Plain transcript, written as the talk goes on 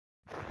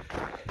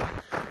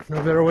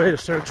No better way to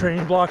start a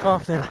training block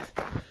off than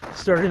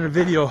starting a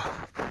video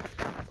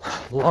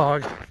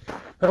log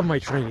of my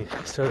training.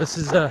 So this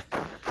is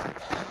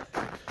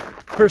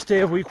first day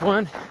of week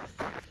 1,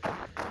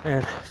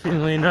 and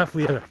fittingly enough,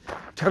 we had a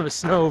ton of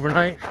snow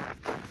overnight.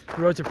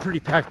 The roads are pretty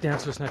packed down,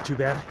 so it's not too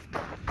bad.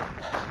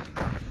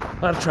 A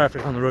lot of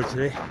traffic on the road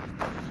today,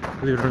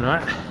 believe it or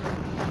not.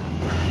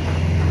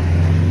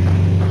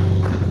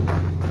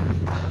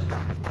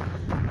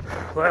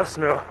 A lot of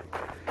snow,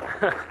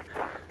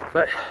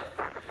 but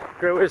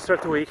great way to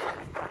start the week.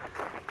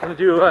 Gonna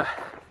do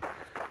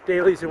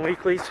dailies and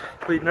weeklies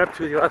leading up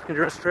to the Alaska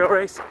Endurance Trail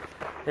Race,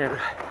 and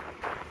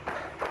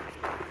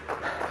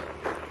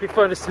be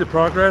fun to see the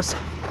progress,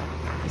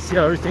 see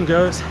how everything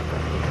goes.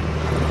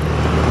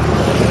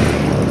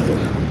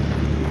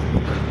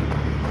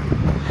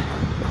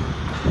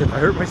 If I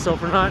hurt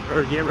myself or not,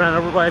 or get ran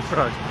over by a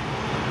truck.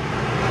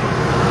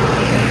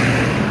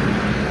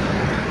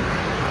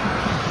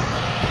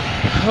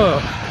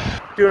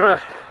 Oh, doing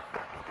about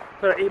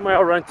an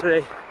 8-mile run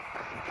today.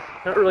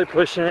 Not really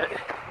pushing it.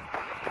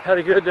 Had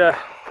a good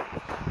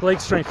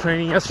leg strength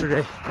training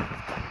yesterday,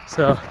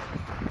 so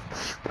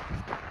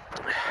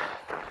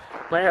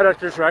my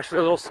adductors are actually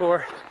a little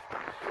sore.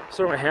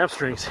 So are my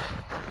hamstrings.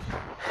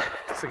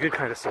 It's a good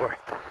kind of sore.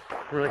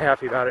 I'm really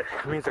happy about it.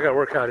 It means I got a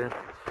workout in,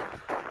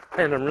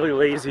 and I'm really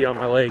lazy on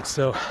my legs,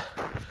 so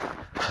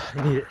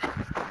I need it.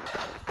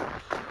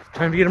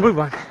 Time to get a move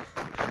on,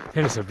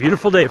 and it's a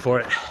beautiful day for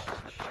it.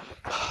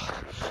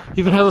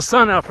 Even have the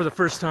sun out for the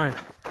first time.